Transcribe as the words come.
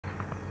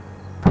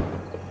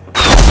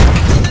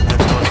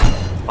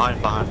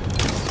behind.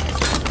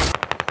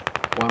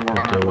 One more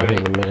on our way. Wait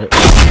a minute.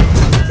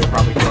 We'll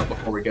probably go up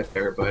before we get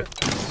there, but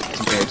just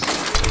in case.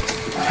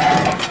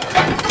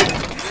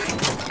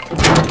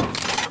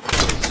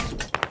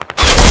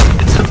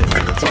 It's a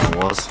victim, that's all it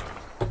was.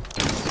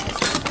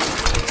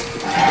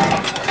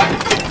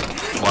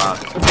 Wow.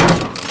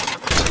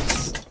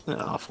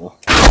 That's awful.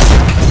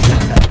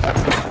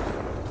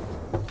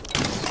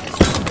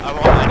 I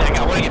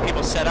want to get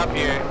people set up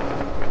here,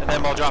 and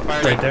then we'll drop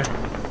our. Right there.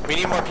 We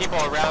need more people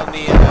around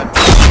the. And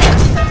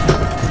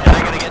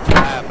I gotta get to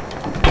lab.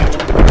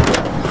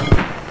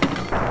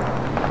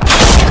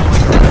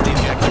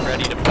 These guys are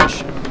ready to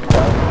push.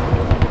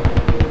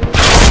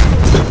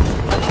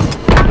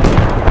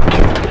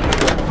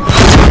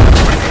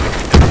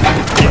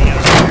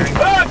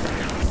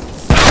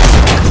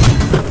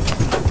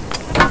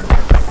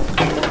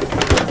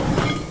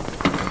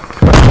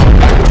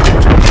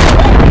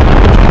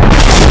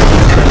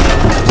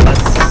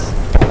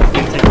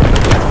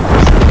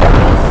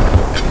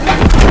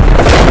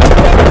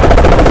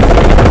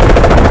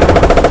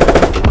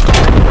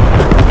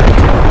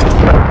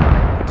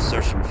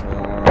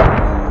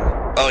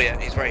 Oh yeah,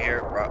 he's right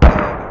here, Mark.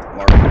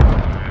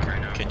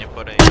 Can you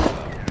put a...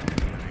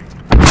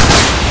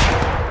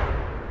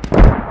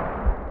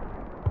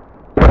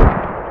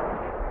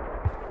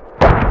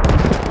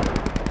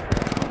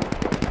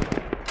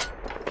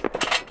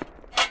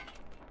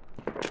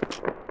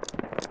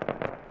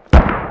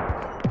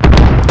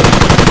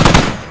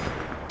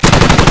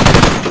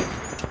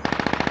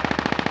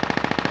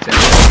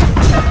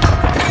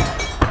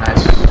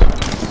 Nice.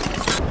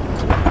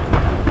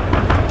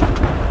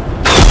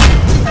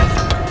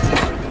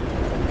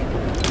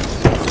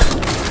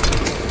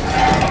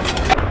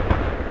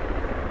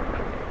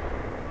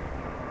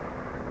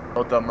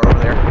 Both of them are over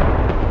there.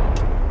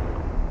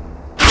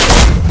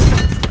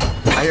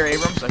 I hear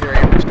Abrams.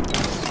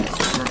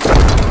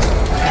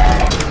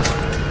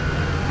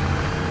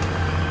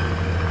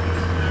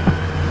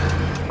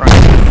 Right.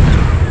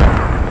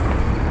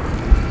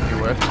 You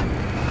would?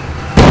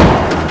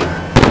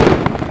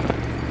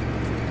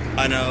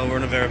 I know, we're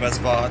in a very bad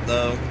spot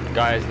though.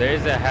 Guys, there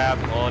is a hab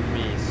on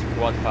me,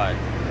 squad 5.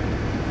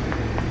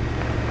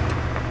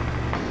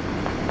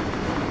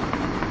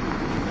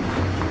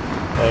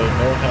 Hey,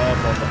 no hab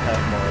on the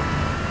half mark.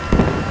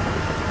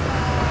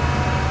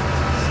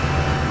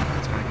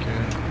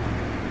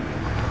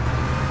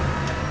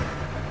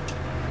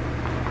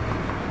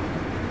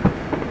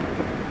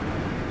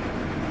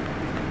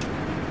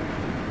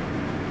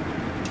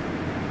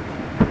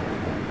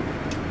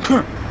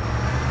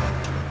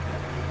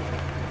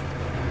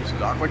 This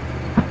is awkward.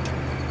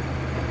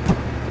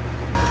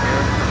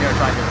 You're gonna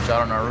try and get a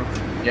shot on our roof.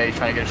 Yeah, he's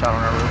trying to get a shot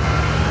on our roof.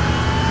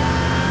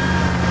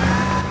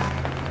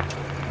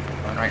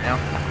 Going right now.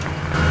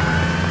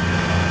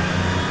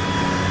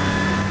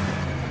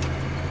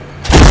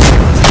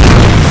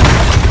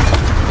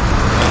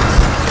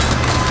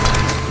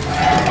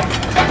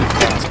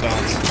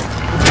 Bounce.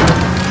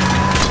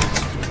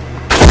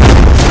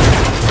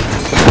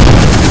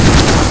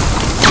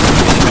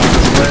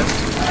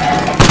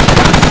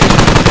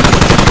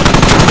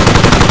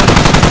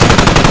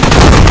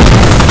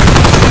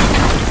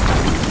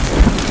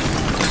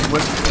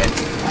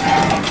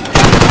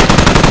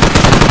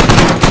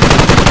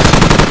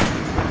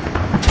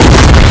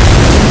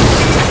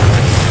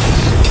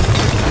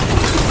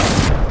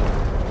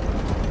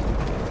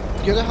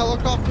 Get a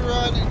helicopter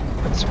on and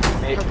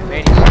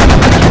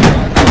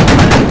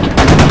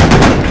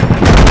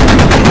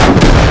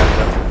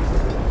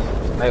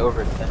I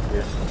overextend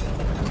here.